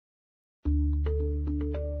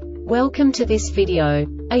Welcome to this video.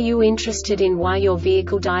 Are you interested in why your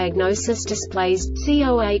vehicle diagnosis displays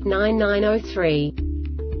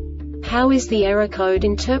C0899-03? How is the error code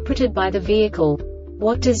interpreted by the vehicle?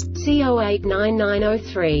 What does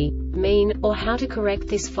C0899-03 mean, or how to correct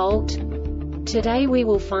this fault? Today we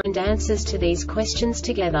will find answers to these questions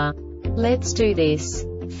together. Let's do this.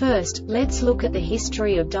 First, let's look at the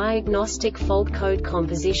history of diagnostic fault code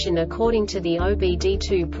composition according to the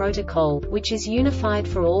OBD2 protocol, which is unified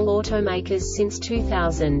for all automakers since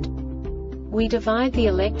 2000. We divide the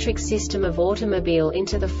electric system of automobile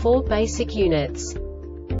into the four basic units: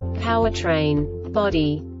 powertrain,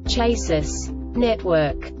 body, chassis,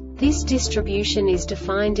 network. This distribution is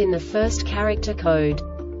defined in the first character code.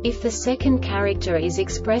 If the second character is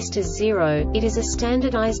expressed as 0, it is a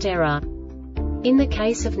standardized error. In the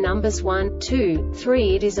case of numbers 1, 2,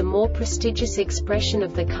 3, it is a more prestigious expression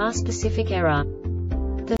of the car-specific error.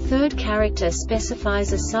 The third character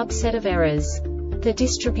specifies a subset of errors. The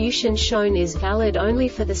distribution shown is valid only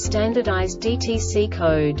for the standardized DTC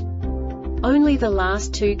code. Only the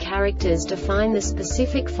last two characters define the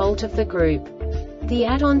specific fault of the group. The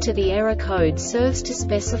add-on to the error code serves to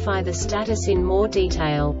specify the status in more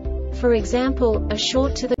detail. For example, a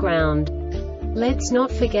short to the ground. Let's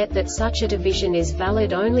not forget that such a division is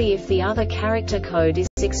valid only if the other character code is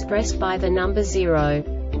expressed by the number 0.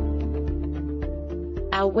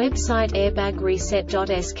 Our website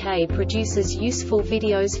airbagreset.sk produces useful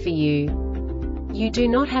videos for you. You do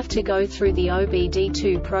not have to go through the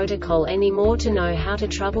OBD2 protocol anymore to know how to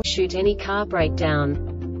troubleshoot any car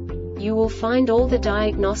breakdown. You will find all the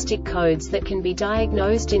diagnostic codes that can be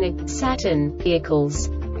diagnosed in a Saturn vehicles.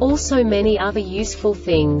 Also many other useful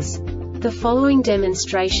things. The following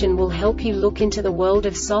demonstration will help you look into the world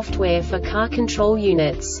of software for car control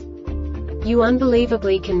units. You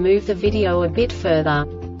unbelievably can move the video a bit further.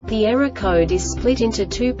 The error code is split into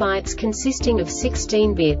 2 bytes consisting of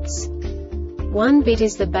 16 bits. 1 bit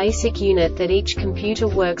is the basic unit that each computer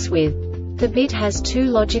works with. The bit has 2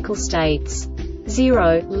 logical states: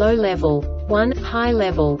 0, low level, 1, high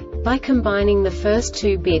level. By combining the first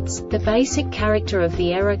 2 bits, the basic character of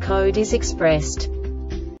the error code is expressed.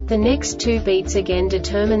 The next 2 beats again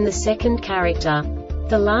determine the second character.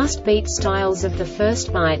 The last beat styles of the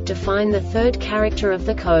first byte define the third character of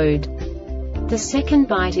the code. The second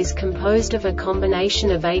byte is composed of a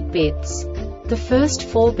combination of 8 bits. The first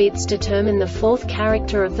 4 bits determine the fourth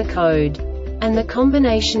character of the code. And the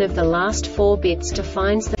combination of the last 4 bits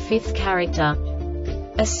defines the fifth character.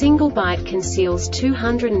 A single byte conceals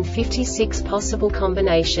 256 possible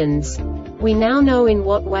combinations. We now know in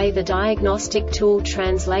what way the diagnostic tool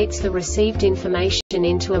translates the received information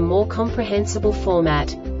into a more comprehensible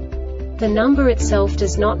format. The number itself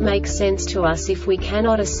does not make sense to us if we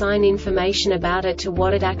cannot assign information about it to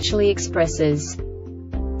what it actually expresses.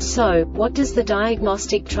 So, what does the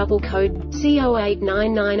Diagnostic Trouble Code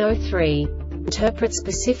C0899-03 interpret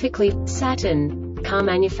specifically for Saturn car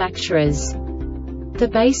manufacturers? The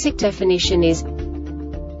basic definition is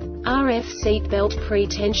RF seatbelt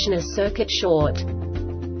pre-tensioner circuit short.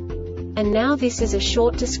 And now this is a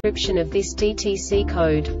short description of this DTC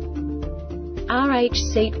code. RH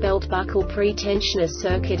seatbelt buckle pre-tensioner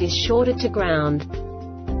circuit is shorted to ground.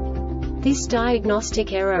 This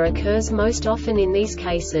diagnostic error occurs most often in these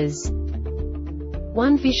cases.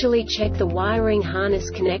 1. Visually check the wiring harness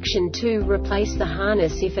connection. 2. Replace the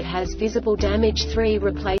harness if it has visible damage. 3.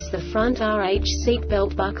 Replace the front RH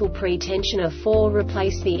seatbelt buckle pre-tensioner. 4.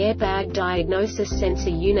 Replace the airbag diagnosis sensor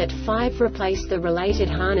unit. 5. Replace the related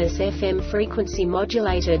harness FM frequency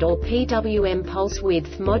modulated or PWM pulse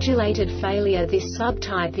width modulated failure. This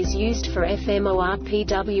subtype is used for FM or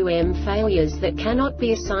PWM failures that cannot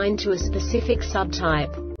be assigned to a specific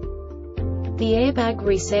subtype. The Airbag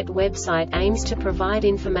Reset website aims to provide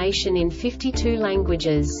information in 52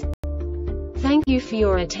 languages. Thank you for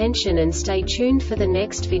your attention and stay tuned for the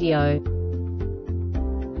next video.